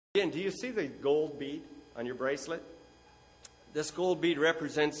Again, do you see the gold bead on your bracelet? This gold bead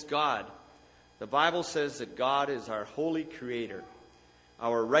represents God. The Bible says that God is our holy creator,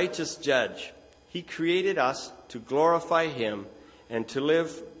 our righteous judge. He created us to glorify him and to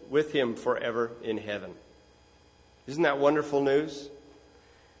live with him forever in heaven. Isn't that wonderful news?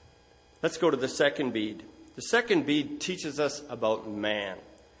 Let's go to the second bead. The second bead teaches us about man.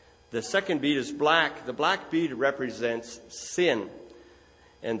 The second bead is black. The black bead represents sin.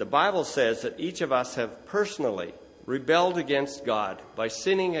 And the Bible says that each of us have personally rebelled against God by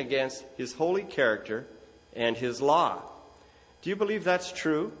sinning against his holy character and his law. Do you believe that's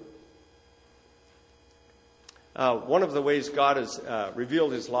true? One of the ways God has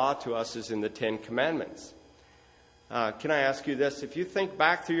revealed his law to us is in the Ten Commandments. Can I ask you this? If you think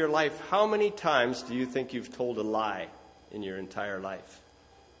back through your life, how many times do you think you've told a lie in your entire life?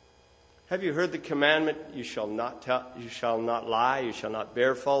 Have you heard the commandment, you shall not lie, you shall not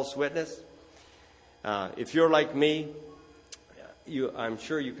bear false witness? If you're like me, I'm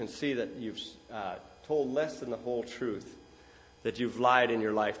sure you can see that you've told less than the whole truth, that you've lied in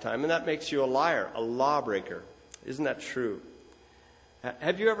your lifetime, and that makes you a liar, a lawbreaker. Isn't that true?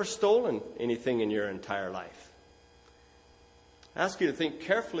 Have you ever stolen anything in your entire life? I ask you to think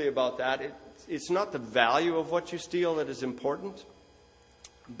carefully about that. It's not the value of what you steal that is important,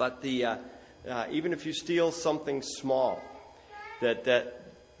 but even if you steal something small,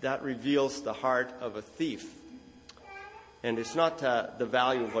 that reveals the heart of a thief. And it's not the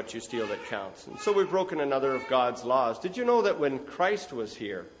value of what you steal that counts. And so we've broken another of God's laws. Did you know that when Christ was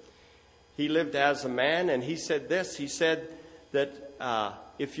here, he lived as a man, and he said this. He said that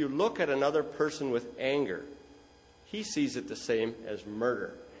if you look at another person with anger, he sees it the same as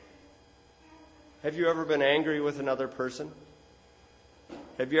murder. Have you ever been angry with another person?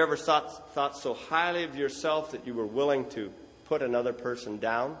 Have you ever thought so highly of yourself that you were willing to put another person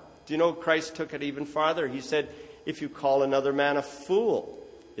down? Do you know Christ took it even farther? He said, if you call another man a fool,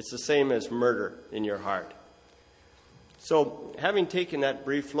 it's the same as murder in your heart. So, having taken that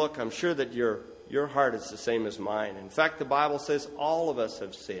brief look, I'm sure that your heart is the same as mine. In fact, the Bible says all of us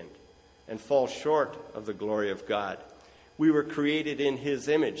have sinned and fall short of the glory of God. We were created in his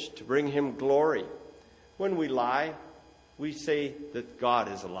image to bring him glory. When we lie, we say that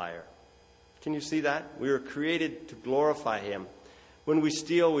God is a liar. Can you see that? We were created to glorify him. When we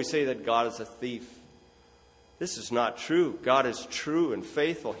steal, we say that God is a thief. This is not true. God is true and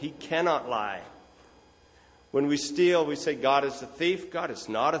faithful. He cannot lie. When we steal, we say God is a thief. God is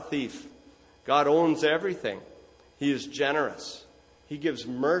not a thief. God owns everything. He is generous. He gives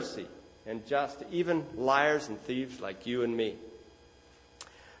mercy and just, even liars and thieves like you and me.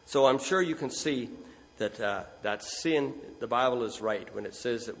 So I'm sure you can see that sin, the Bible is right when it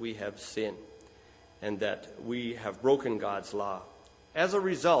says that we have sinned and that we have broken God's law. As a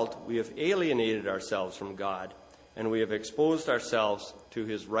result, we have alienated ourselves from God, and we have exposed ourselves to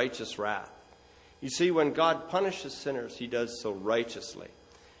his righteous wrath. You see, when God punishes sinners, he does so righteously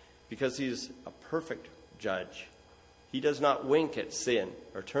because he is a perfect judge. He does not wink at sin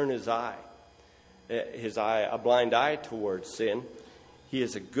or turn his eye, a blind eye towards sin. He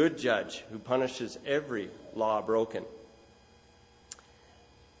is a good judge who punishes every law broken.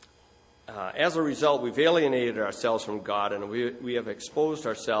 As a result, we've alienated ourselves from God, and we have exposed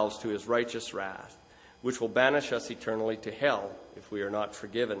ourselves to his righteous wrath, which will banish us eternally to hell if we are not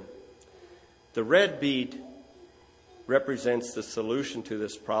forgiven. The red bead represents the solution to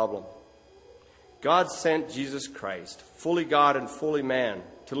this problem. God sent Jesus Christ, fully God and fully man,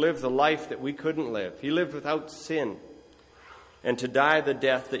 to live the life that we couldn't live. He lived without sin, and to die the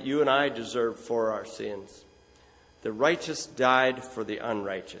death that you and I deserve for our sins. The righteous died for the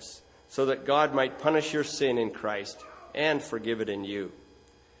unrighteous, so that God might punish your sin in Christ and forgive it in you.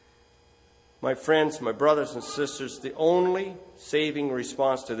 My friends, my brothers and sisters, the only saving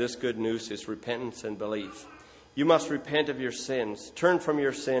response to this good news is repentance and belief. You must repent of your sins, turn from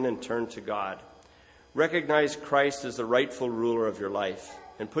your sin, and turn to God. Recognize Christ as the rightful ruler of your life,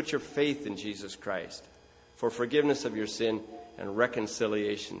 and put your faith in Jesus Christ for forgiveness of your sin and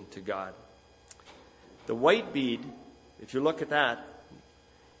reconciliation to God. The white bead, if you look at that,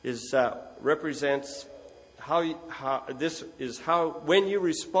 represents when you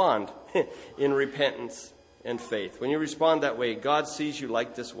respond in repentance and faith. When you respond that way, God sees you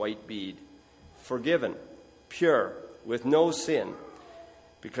like this white bead, forgiven, pure, with no sin,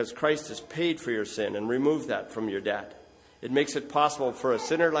 because Christ has paid for your sin and removed that from your debt. It makes it possible for a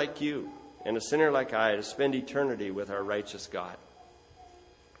sinner like you and a sinner like I to spend eternity with our righteous God.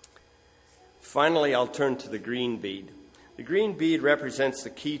 Finally, I'll turn to the green bead. The green bead represents the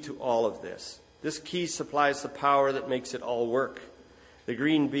key to all of this. This key supplies the power that makes it all work. The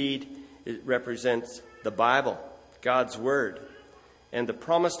green bead, it represents the Bible, God's Word, and the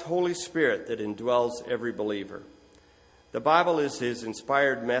promised Holy Spirit that indwells every believer. The Bible is his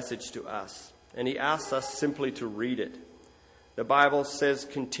inspired message to us, and he asks us simply to read it. The Bible says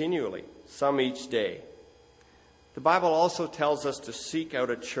continually, some each day. The Bible also tells us to seek out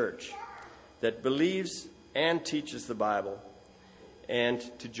a church that believes and teaches the Bible, and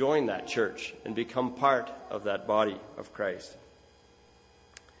to join that church and become part of that body of Christ.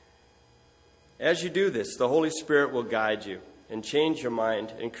 As you do this, the Holy Spirit will guide you and change your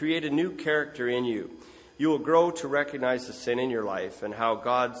mind and create a new character in you. You will grow to recognize the sin in your life and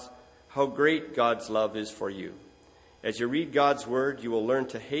how great God's love is for you. As you read God's Word, you will learn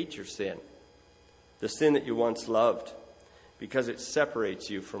to hate your sin, the sin that you once loved, because it separates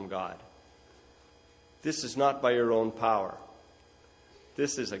you from God. This is not by your own power.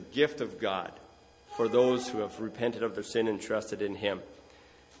 This is a gift of God for those who have repented of their sin and trusted in him.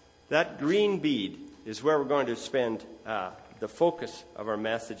 That green bead is where we're going to spend the focus of our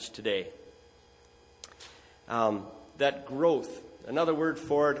message today. That growth, another word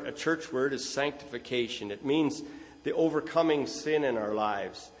for it, a church word, is sanctification. It means the overcoming sin in our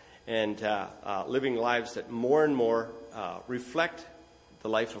lives and living lives that more and more reflect the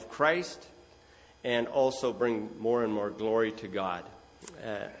life of Christ and also bring more and more glory to God.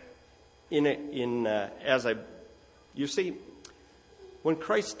 You see, when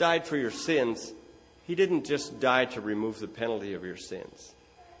Christ died for your sins, he didn't just die to remove the penalty of your sins.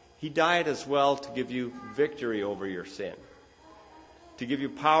 He died as well to give you victory over your sin, to give you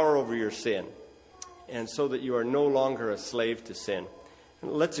power over your sin, and so that you are no longer a slave to sin.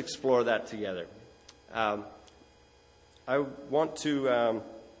 Let's explore that together. I want to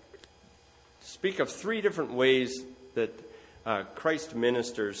speak of three different ways that Christ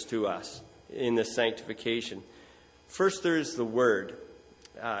ministers to us in this sanctification. First, there is the Word.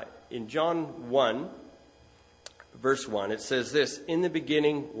 In John 1, verse 1, it says this: "In the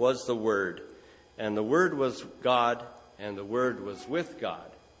beginning was the Word, and the Word was God, and the Word was with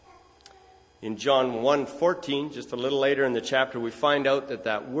God." In John 1:14, just a little later in the chapter, we find out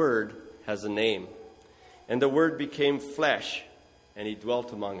that Word has a name. "And the Word became flesh, and he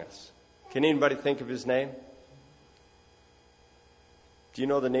dwelt among us." Can anybody think of his name? Do you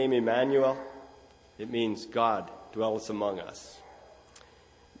know the name Emmanuel? It means God dwells among us.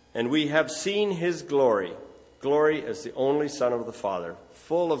 "And we have seen his glory, glory as the only Son of the Father,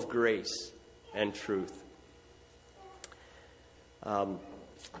 full of grace and truth."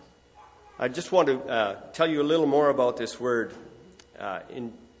 I just want to tell you a little more about this word.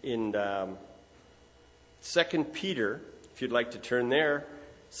 In 2 Peter, if you'd like to turn there,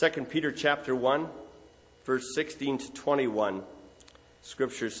 2 Peter chapter 1, verse 16 to 21,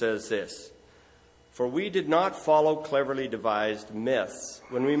 Scripture says this: "For we did not follow cleverly devised myths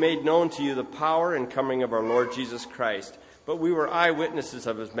when we made known to you the power and coming of our Lord Jesus Christ, but we were eyewitnesses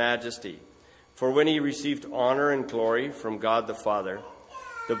of his majesty. For when he received honor and glory from God the Father,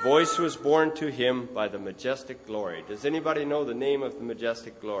 the voice was borne to him by the majestic glory." Does anybody know the name of the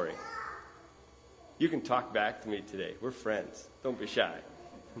majestic glory? You can talk back to me today. We're friends. Don't be shy.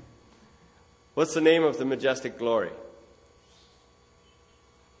 What's the name of the majestic glory?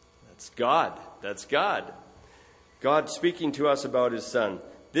 That's God. That's God. God speaking to us about his Son.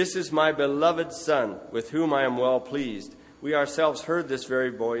 "This is my beloved Son, with whom I am well pleased. We ourselves heard this very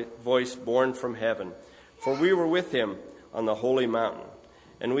voice born from heaven, for we were with him on the holy mountain.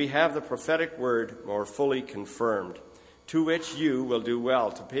 And we have the prophetic word more fully confirmed, to which you will do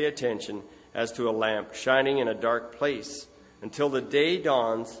well to pay attention as to a lamp shining in a dark place, until the day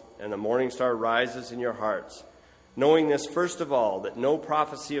dawns and the morning star rises in your hearts. Knowing this, first of all, that no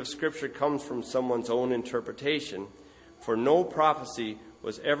prophecy of Scripture comes from someone's own interpretation, for no prophecy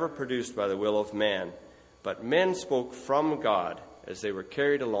was ever produced by the will of man, but men spoke from God as they were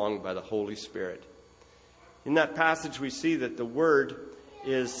carried along by the Holy Spirit." In that passage, we see that the Word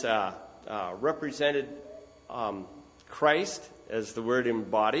is represented Christ as the Word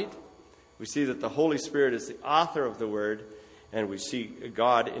embodied. We see that the Holy Spirit is the author of the Word, and we see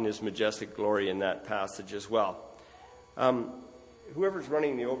God in his majestic glory in that passage as well. Whoever's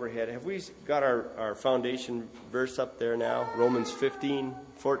running the overhead, have we got our foundation verse up there now? Romans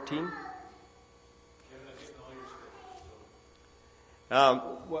 15:14.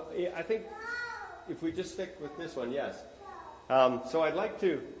 Well, I think if we just stick with this one, yes. So I'd like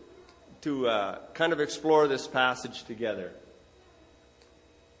to kind of explore this passage together.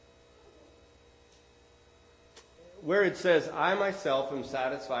 Where it says, "I myself am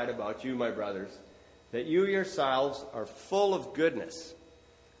satisfied about you, my brothers, that you yourselves are full of goodness.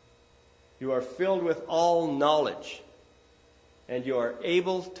 You are filled with all knowledge, and you are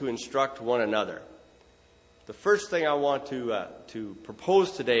able to instruct one another. The first thing I want to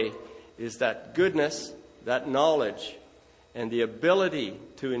propose today is that goodness, that knowledge, and the ability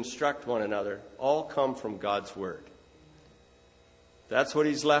to instruct one another all come from God's Word. That's what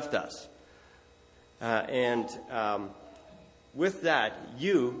He's left us. With that,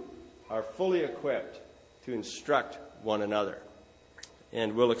 you are fully equipped to instruct one another.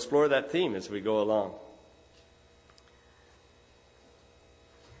 And we'll explore that theme as we go along.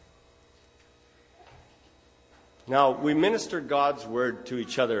 Now, we minister God's Word to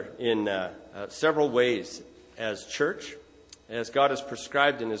each other in several ways as church, as God has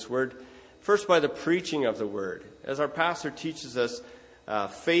prescribed in His Word. First, by the preaching of the Word. As our pastor teaches us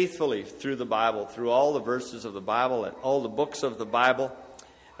faithfully through the Bible, through all the verses of the Bible and all the books of the Bible,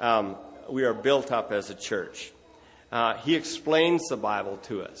 we are built up as a church. He explains the Bible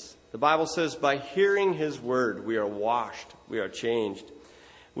to us. The Bible says by hearing His Word, we are washed, we are changed.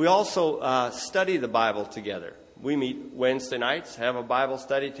 We also study the Bible together. We meet Wednesday nights, have a Bible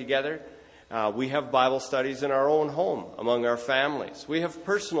study together. We have Bible studies in our own home, among our families. We have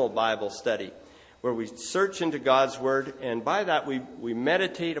personal Bible study, where we search into God's Word, and by that we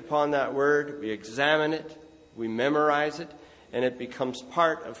meditate upon that Word, we examine it, we memorize it, and it becomes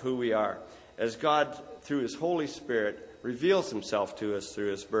part of who we are, as God, through His Holy Spirit, reveals Himself to us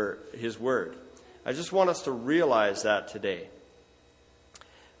through His Word. I just want us to realize that today.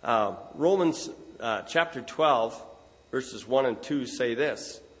 Romans chapter 12, verses 1 and 2 say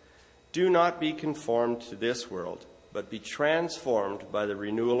this: "Do not be conformed to this world, but be transformed by the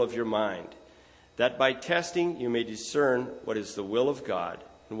renewal of your mind, that by testing you may discern what is the will of God,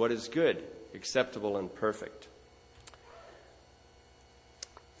 and what is good, acceptable, and perfect."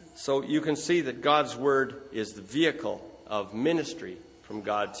 So you can see that God's Word is the vehicle of ministry from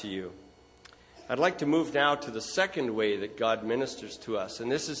God to you. I'd like to move now to the second way that God ministers to us,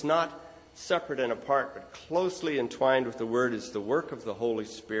 and this is not separate and apart, but closely entwined with the Word, is the work of the Holy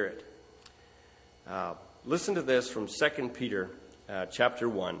Spirit. Listen to this from 2 Peter chapter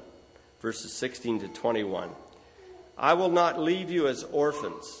 1, verses 16 to 21. "I will not leave you as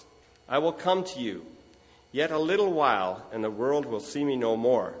orphans. I will come to you. Yet a little while, and the world will see me no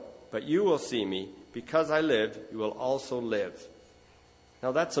more. But you will see me. Because I live, you will also live."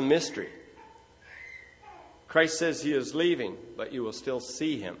 Now that's a mystery. Christ says He is leaving, but you will still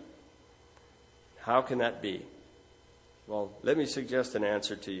see Him. How can that be? Well, let me suggest an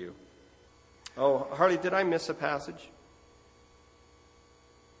answer to you. Oh, Harley, did I miss a passage?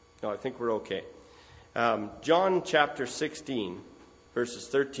 No, I think we're okay. John chapter 16, verses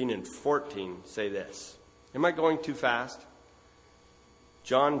 13 and 14 say this. Am I going too fast?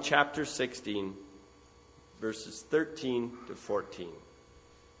 John chapter 16, verses 13 to 14.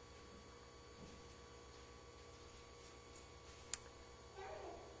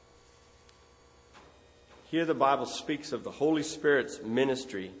 Here the Bible speaks of the Holy Spirit's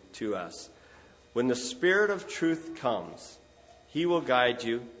ministry to us. "When the Spirit of truth comes, He will guide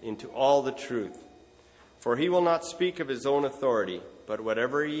you into all the truth. For He will not speak of His own authority, but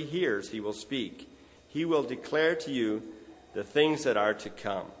whatever He hears He will speak. He will declare to you the things that are to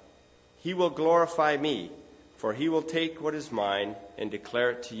come. He will glorify me, for He will take what is mine and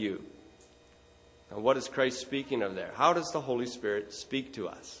declare it to you." Now, what is Christ speaking of there? How does the Holy Spirit speak to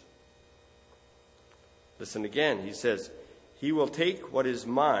us? Listen again. He says, "He will take what is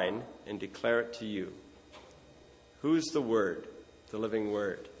mine and declare it to you." Who's the Word? The living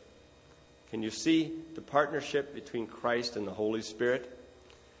Word. Can you see the partnership between Christ and the Holy Spirit?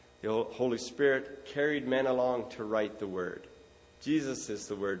 The Holy Spirit carried men along to write the Word. Jesus is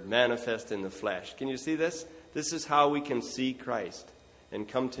the Word manifest in the flesh. Can you see this? This is how we can see Christ and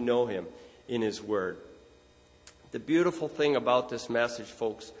come to know Him in His Word. The beautiful thing about this message,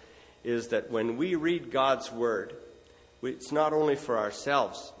 folks, is that when we read God's Word, it's not only for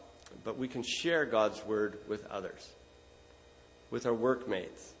ourselves, but we can share God's Word with others, with our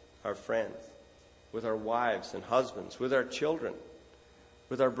workmates, our friends, with our wives and husbands, with our children,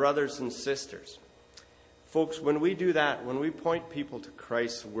 with our brothers and sisters. Folks, when we do that, when we point people to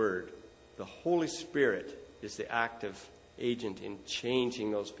Christ's Word, the Holy Spirit is the active agent in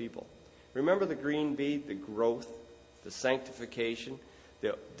changing those people. Remember the green bead, the growth, the sanctification,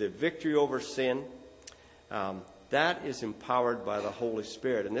 the victory over sin? That is empowered by the Holy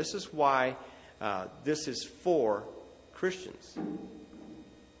Spirit. And this is why this is for Christians.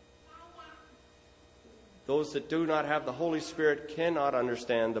 Those that do not have the Holy Spirit cannot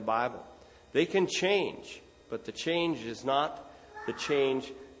understand the Bible. They can change, but the change is not the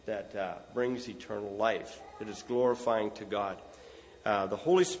change that brings eternal life. It is glorifying to God. The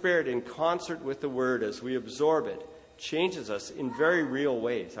Holy Spirit, in concert with the Word, as we absorb it, changes us in very real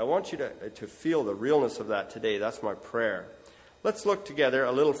ways. I want you to feel the realness of that today. That's my prayer. Let's look together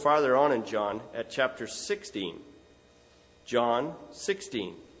a little farther on in John at chapter 16. John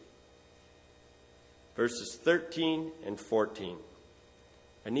 16, verses 13 and 14.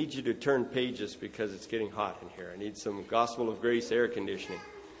 I need you to turn pages because it's getting hot in here. I need some Gospel of Grace air conditioning.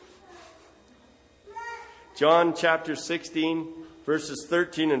 John chapter 16, verses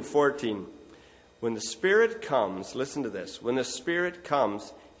 13 and 14. When the Spirit comes, listen to this. When the Spirit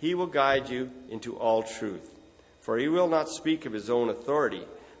comes, he will guide you into all truth. For he will not speak of his own authority,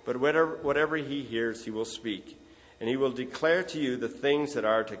 but whatever he hears, he will speak. And he will declare to you the things that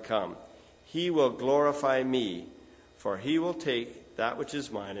are to come. He will glorify me, for he will take that which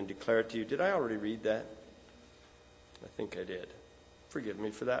is mine and declare it to you. Did I already read that? I think I did. Forgive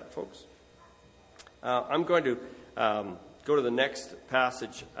me for that, folks. I'm going to go to the next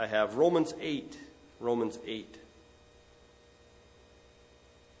passage. I have Romans 8. Romans 8.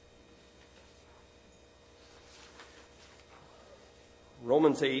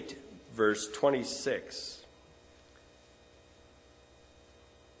 Romans 8, verse 26.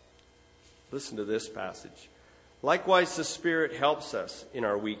 Listen to this passage. Likewise, the Spirit helps us in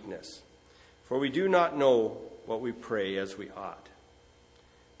our weakness, for we do not know what we pray as we ought.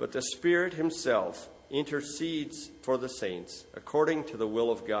 But the Spirit himself intercedes for the saints according to the will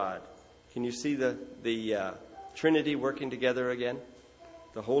of God. Can you see the Trinity working together again?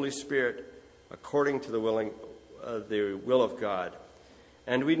 The Holy Spirit according to the will of God.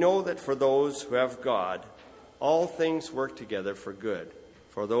 And we know that for those who have God, all things work together for good,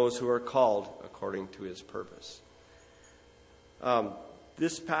 for those who are called according to his purpose.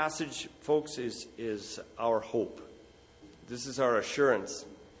 This passage, folks, is our hope. This is our assurance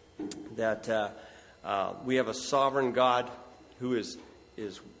that we have a sovereign God who is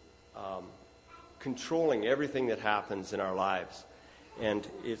controlling everything that happens in our lives. And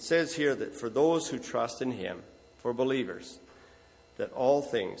it says here that for those who trust in him, for believers, that all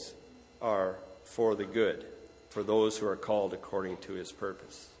things are for the good, for those who are called according to his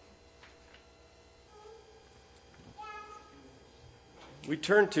purpose. We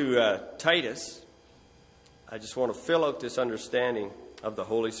turn to Titus. I just want to fill out this understanding of the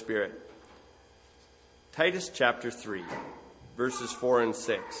Holy Spirit. Titus chapter 3, verses 4 and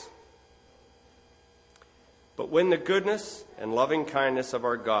 6. But when the goodness and loving kindness of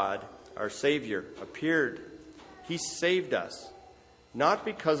our God, our Savior, appeared, he saved us, not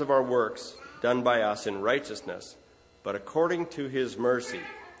because of our works done by us in righteousness, but according to his mercy,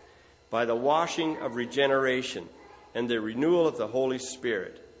 by the washing of regeneration and the renewal of the Holy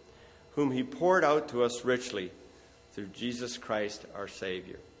Spirit, whom he poured out to us richly through Jesus Christ our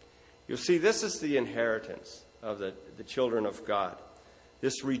Savior. You'll see, this is the inheritance of the children of God,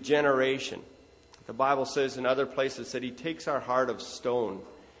 this regeneration. The Bible says in other places that he takes our heart of stone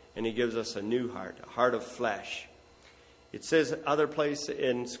and he gives us a new heart, a heart of flesh. It says other place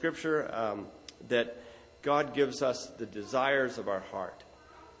in Scripture that God gives us the desires of our heart.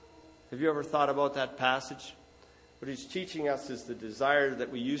 Have you ever thought about that passage? What he's teaching us is the desire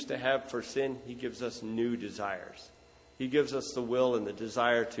that we used to have for sin. He gives us new desires. He gives us the will and the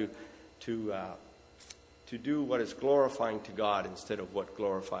desire to do what is glorifying to God instead of what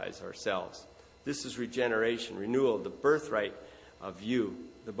glorifies ourselves. This is regeneration, renewal, the birthright of you,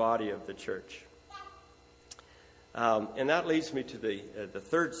 the body of the church. And that leads me to the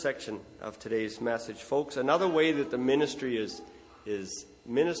third section of today's message, folks. Another way that the ministry is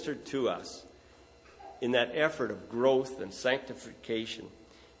ministered to us in that effort of growth and sanctification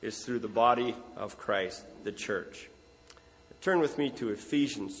is through the body of Christ, the church. Turn with me to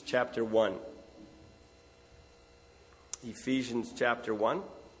Ephesians chapter 1. Ephesians chapter 1.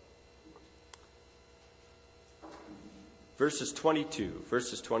 Verses 22.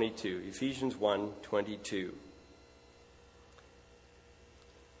 Ephesians 1:22.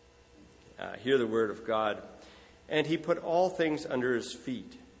 Hear the word of God. And he put all things under his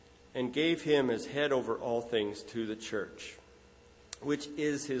feet, and gave him as head over all things to the church, which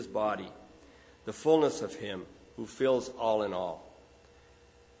is his body, the fullness of him who fills all in all.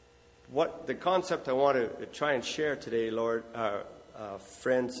 What the concept I want to try and share today,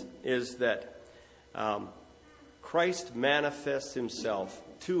 friends, is that Christ manifests himself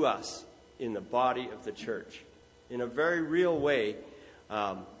to us in the body of the church. In a very real way,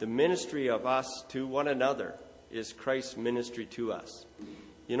 the ministry of us to one another is Christ's ministry to us.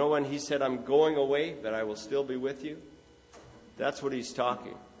 You know, when he said, I'm going away, but I will still be with you, that's what he's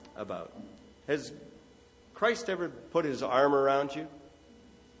talking about. Has Christ ever put his arm around you?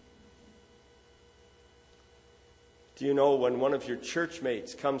 Do you know when one of your church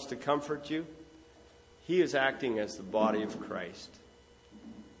mates comes to comfort you, He is acting as the body of Christ.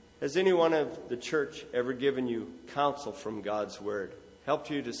 Has anyone of the church ever given you counsel from God's Word? Helped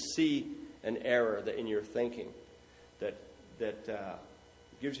you to see an error in your thinking that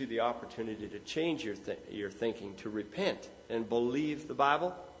gives you the opportunity to change your thinking, to repent and believe the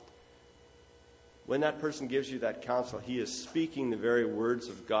Bible? When that person gives you that counsel, he is speaking the very words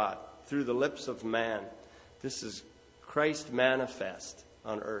of God through the lips of man. This is Christ manifest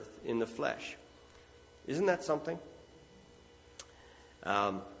on earth in the flesh. Isn't that something?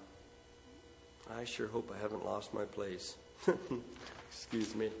 I sure hope I haven't lost my place.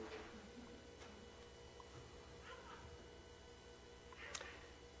 Excuse me.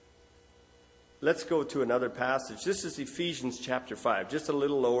 Let's go to another passage. This is Ephesians chapter 5, just a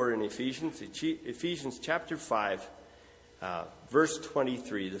little lower in Ephesians. Ephesians chapter 5, verse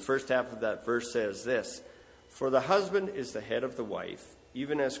 23. The first half of that verse says this: "For the husband is the head of the wife,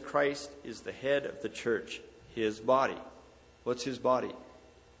 even as Christ is the head of the church, his body." What's his body?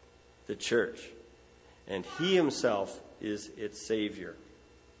 The church. And he himself is its Savior.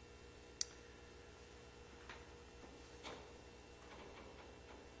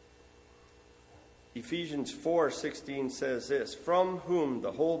 Ephesians 4:16 says this: "From whom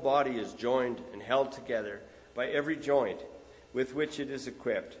the whole body is joined and held together by every joint with which it is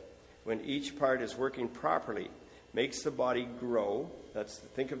equipped, when each part is working properly, makes the body grow,"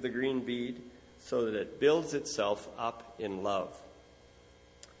 think of the green bead, "so that it builds itself up in love."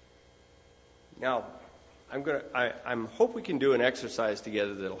 Now, I hope we can do an exercise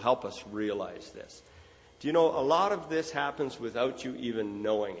together that'll help us realize this. Do you know, a lot of this happens without you even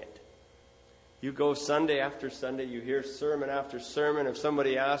knowing it. You go Sunday after Sunday, you hear sermon after sermon. If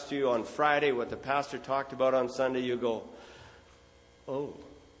somebody asked you on Friday what the pastor talked about on Sunday, you go, "Oh,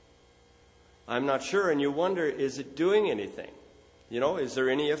 I'm not sure." And you wonder, is it doing anything? Is there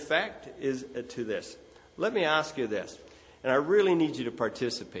any effect to this? Let me ask you this, and I really need you to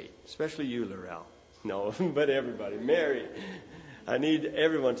participate, especially you, Laurel. No, but everybody. Mary, I need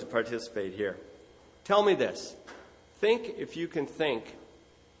everyone to participate here. Tell me this. Think, if you can think,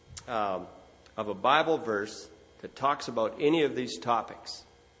 of a Bible verse that talks about any of these topics.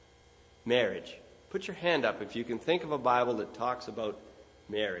 Marriage. Put your hand up if you can think of a Bible that talks about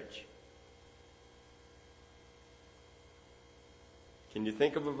marriage. Can you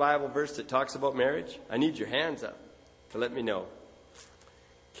think of a Bible verse that talks about marriage? I need your hands up to let me know.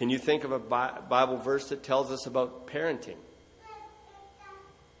 Can you think of a Bible verse that tells us about parenting?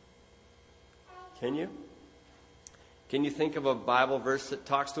 Can you? Can you think of a Bible verse that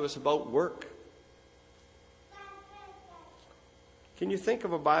talks to us about work? Can you think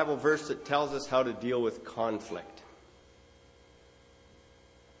of a Bible verse that tells us how to deal with conflict?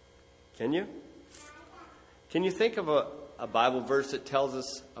 Can you? Can you think of a Bible verse that tells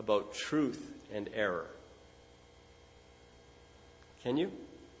us about truth and error? Can you?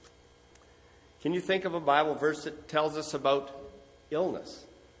 Can you think of a Bible verse that tells us about illness?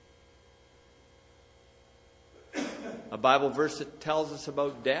 A Bible verse that tells us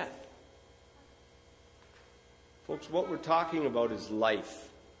about death? Folks, what we're talking about is life.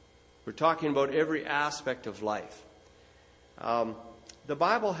 We're talking about every aspect of life. The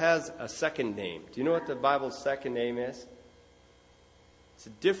Bible has a second name. Do you know what the Bible's second name is? It's a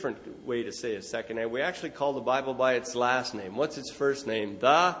different way to say a second name. We actually call the Bible by its last name. What's its first name?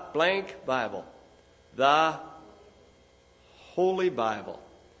 The blank Bible. The Holy Bible.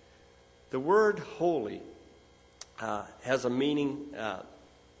 The word holy has a meaning.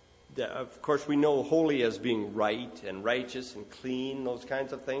 Of course, we know holy as being right and righteous and clean, those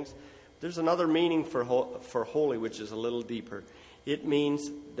kinds of things. There's another meaning for holy, which is a little deeper. It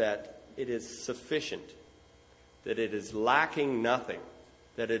means that it is sufficient, that it is lacking nothing,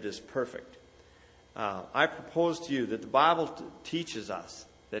 that it is perfect. I propose to you that the Bible teaches us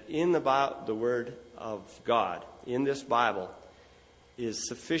that in the Word of God, in this Bible, is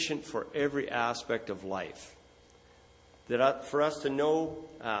sufficient for every aspect of life. That for us to know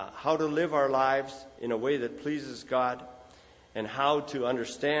how to live our lives in a way that pleases God, and how to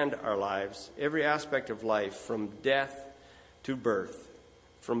understand our lives, every aspect of life, from death to birth,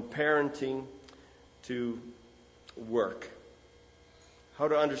 from parenting to work, how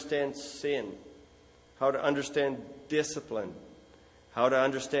to understand sin, how to understand discipline, how to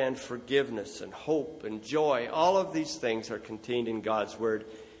understand forgiveness and hope and joy. All of these things are contained in God's Word.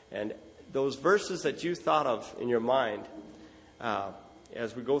 And those verses that you thought of in your mind,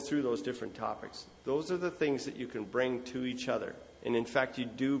 as we go through those different topics, those are the things that you can bring to each other. And in fact, you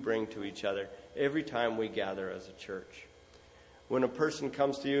do bring to each other every time we gather as a church. When a person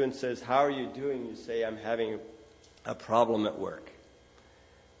comes to you and says, "How are you doing?" you say, "I'm having a problem at work."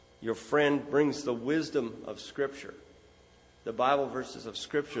 your friend brings the wisdom of Scripture, the Bible verses of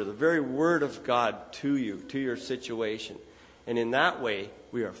Scripture, the very Word of God to you, to your situation. And in that way,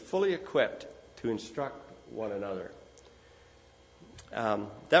 we are fully equipped to instruct one another.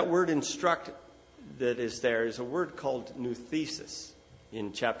 That word instruct that is there is a word called nouthesis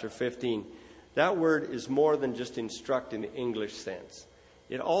in chapter 15. That word is more than just instruct in the English sense.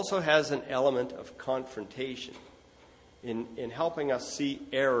 It also has an element of confrontation in helping us see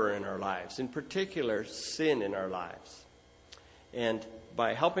error in our lives, in particular sin in our lives. And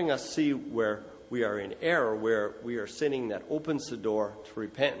by helping us see where we are in error, where we are sinning, that opens the door to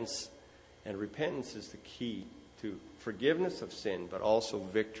repentance. And repentance is the key to forgiveness of sin, but also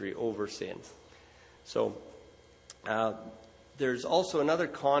victory over sin. So there's also another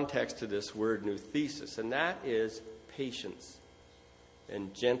context to this word nouthesis, and that is patience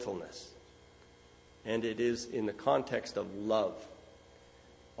and gentleness. And it is in the context of love.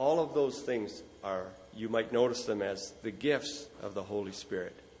 All of those things are, you might notice them as the gifts of the Holy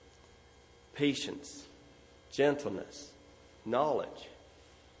Spirit. Patience, gentleness, knowledge,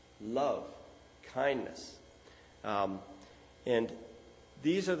 love, kindness. And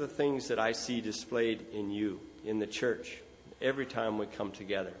these are the things that I see displayed in you, in the church, every time we come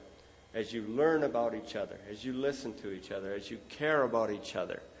together. As you learn about each other, as you listen to each other, as you care about each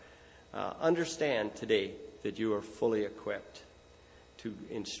other, understand today that you are fully equipped to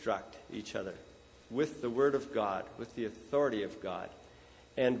instruct each other with the Word of God, with the authority of God.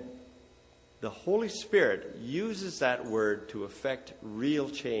 And the Holy Spirit uses that Word to effect real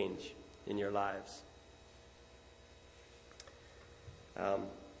change in your lives.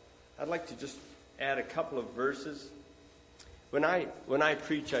 I'd like to just add a couple of verses. When I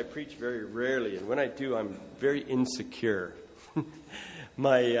preach very rarely, and when I do, I'm very insecure.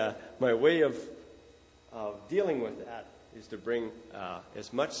 My way of dealing with that is to bring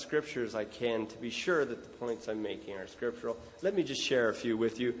as much Scripture as I can to be sure that the points I'm making are scriptural. Let me just share a few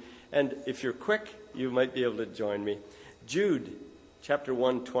with you. And if you're quick, you might be able to join me. Jude, chapter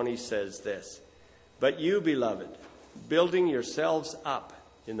 1:20 says this, "But you, beloved, building yourselves up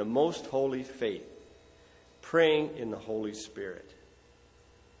in the most holy faith, praying in the Holy Spirit."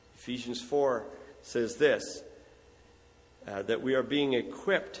 Ephesians 4 says this, that we are being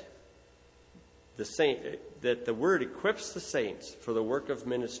equipped, that the Word equips the saints for the work of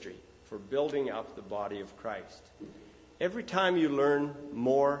ministry, for building up the body of Christ. Every time you learn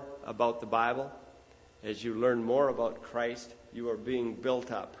more about the Bible, as you learn more about Christ, you are being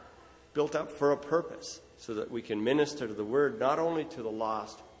built up for a purpose, so that we can minister to the Word not only to the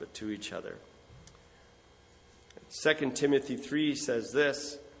lost, but to each other. 2 Timothy 3 says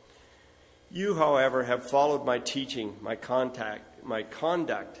this, "You, however, have followed my teaching, my conduct,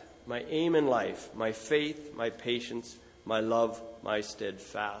 my aim in life, my faith, my patience, my love, my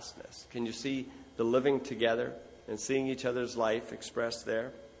steadfastness." Can you see the living together and seeing each other's life expressed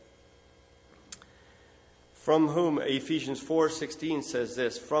there? From whom, Ephesians 4:16 says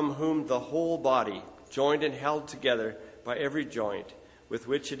this, "From whom the whole body, joined and held together by every joint with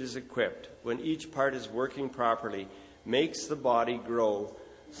which it is equipped, when each part is working properly, makes the body grow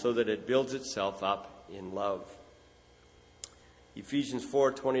so that it builds itself up in love." Ephesians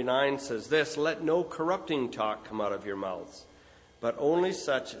 4:29 says this, "Let no corrupting talk come out of your mouths, but only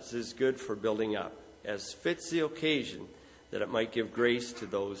such as is good for building up, as fits the occasion, that it might give grace to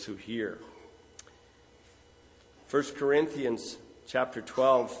those who hear." 1 Corinthians chapter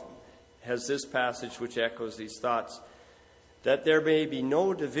 12 has this passage which echoes these thoughts, "That there may be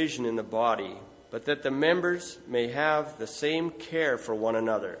no division in the body, but that the members may have the same care for one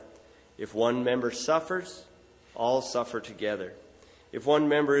another. If one member suffers, all suffer together. If one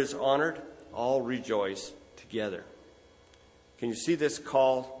member is honored, all rejoice together." Can you see this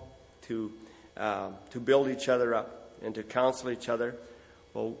call to build each other up and to counsel each other?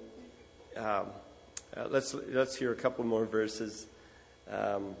 Well, let's hear a couple more verses.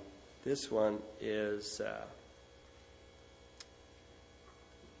 This one is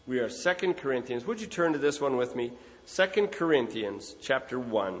we are 2 Corinthians. Would you turn to this one with me? 2 Corinthians chapter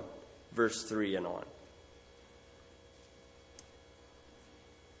 1, verse 3 and on.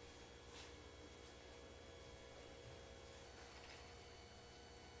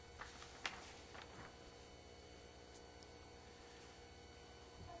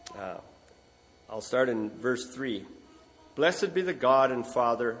 I'll start in verse 3. "Blessed be the God and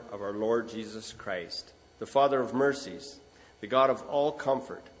Father of our Lord Jesus Christ, the Father of mercies, the God of all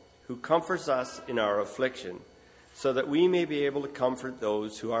comfort, who comforts us in our affliction, so that we may be able to comfort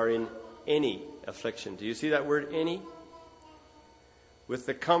those who are in any affliction." Do you see that word, any? "With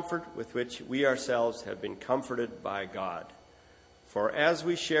the comfort with which we ourselves have been comforted by God. For as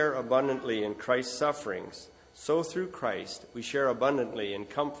we share abundantly in Christ's sufferings, so through Christ we share abundantly in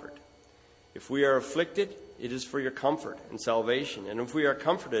comfort. If we are afflicted, it is for your comfort and salvation. And if we are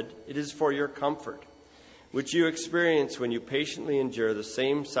comforted, it is for your comfort, which you experience when you patiently endure the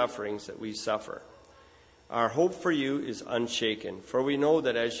same sufferings that we suffer. Our hope for you is unshaken, for we know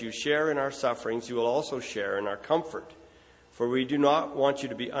that as you share in our sufferings, you will also share in our comfort. For we do not want you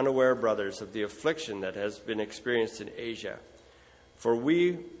to be unaware, brothers, of the affliction that has been experienced in Asia. For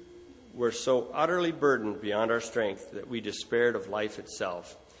we were so utterly burdened beyond our strength that we despaired of life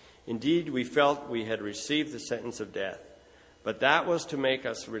itself. Indeed, we felt we had received the sentence of death. But that was to make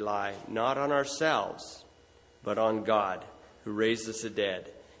us rely not on ourselves, but on God, who raised us the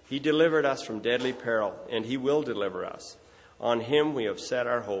dead. He delivered us from deadly peril, and he will deliver us. On him we have set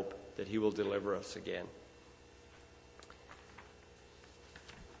our hope that he will deliver us again.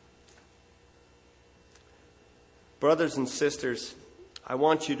 Brothers and sisters, I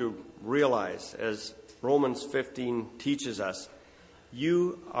want you to realize, as Romans 15 teaches us,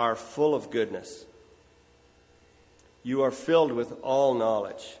 you are full of goodness. You are filled with all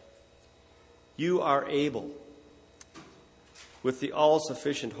knowledge. You are able, with the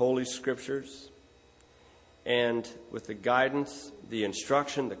all-sufficient Holy Scriptures and with the guidance, the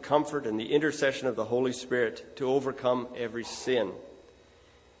instruction, the comfort, and the intercession of the Holy Spirit to overcome every sin.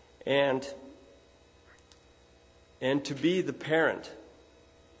 And to be the parent,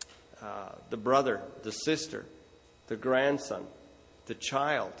 the brother, the sister, the grandson, the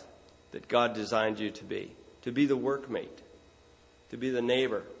child that God designed you to be the workmate, to be the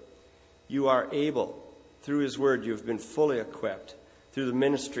neighbor. You are able, through his word, you've been fully equipped through the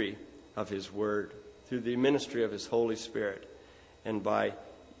ministry of his word, through the ministry of his Holy Spirit, and by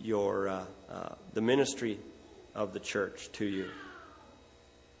your the ministry of the church to you.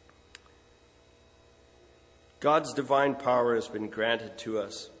 God's divine power has been granted to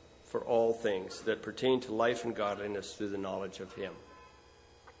us for all things that pertain to life and godliness through the knowledge of him.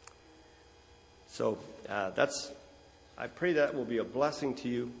 So I pray that will be a blessing to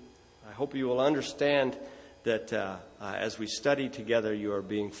you. I hope you will understand that as we study together, you are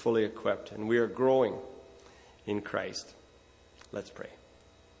being fully equipped and we are growing in Christ. Let's pray.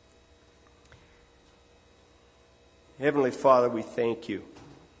 Heavenly Father, we thank you.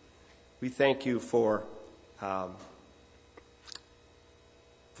 We thank you for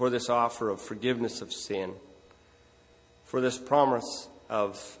this offer of forgiveness of sin, for this promise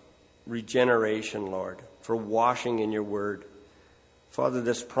of regeneration, Lord, for washing in your word. Father,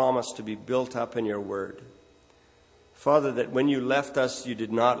 this promise to be built up in your word. Father, that when you left us, you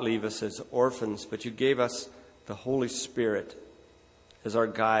did not leave us as orphans, but you gave us the Holy Spirit as our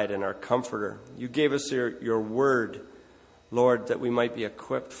guide and our comforter. You gave us your word, Lord, that we might be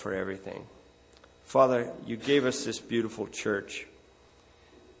equipped for everything. Father, you gave us this beautiful church,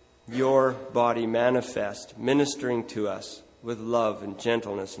 your body manifest, ministering to us with love and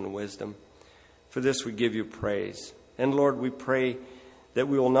gentleness and wisdom. For this we give you praise. And Lord, we pray that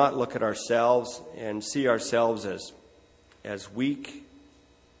we will not look at ourselves and see ourselves as weak,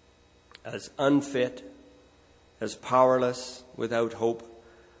 as unfit, as powerless, without hope.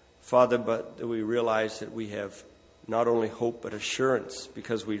 Father, but that we realize that we have not only hope but assurance,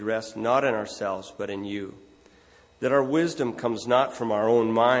 because we rest not in ourselves but in you. That our wisdom comes not from our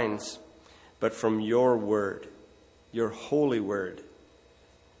own minds, but from your word, your holy word.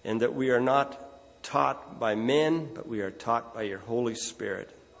 And that we are not taught by men, but we are taught by your Holy Spirit,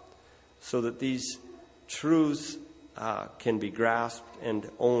 so that these truths can be grasped and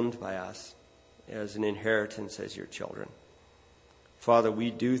owned by us as an inheritance as your children. Father,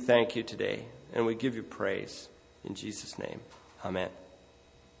 we do thank you today, and we give you praise. In Jesus' name, amen.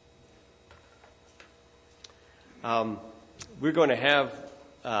 We're going to have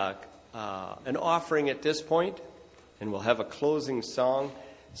an offering at this point, and we'll have a closing song.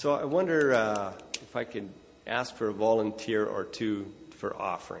 So I wonder if I could ask for a volunteer or two for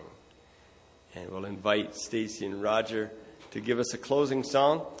offering. And we'll invite Stacy and Roger to give us a closing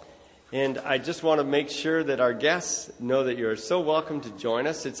song. And I just want to make sure that our guests know that you're so welcome to join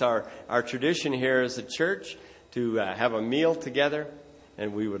us. It's our tradition here as a church to have a meal together,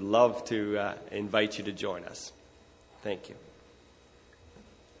 and we would love to invite you to join us. Thank you.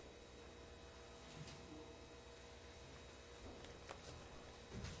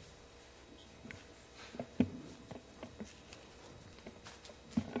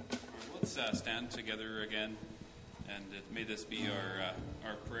 Let's stand together again, and may this be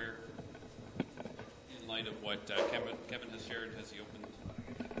our prayer in light of what Kevin has shared as he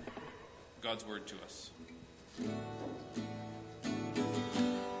opened God's word to us.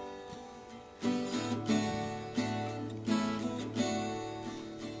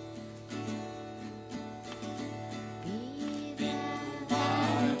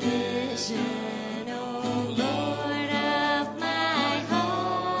 salvation, oh Lord.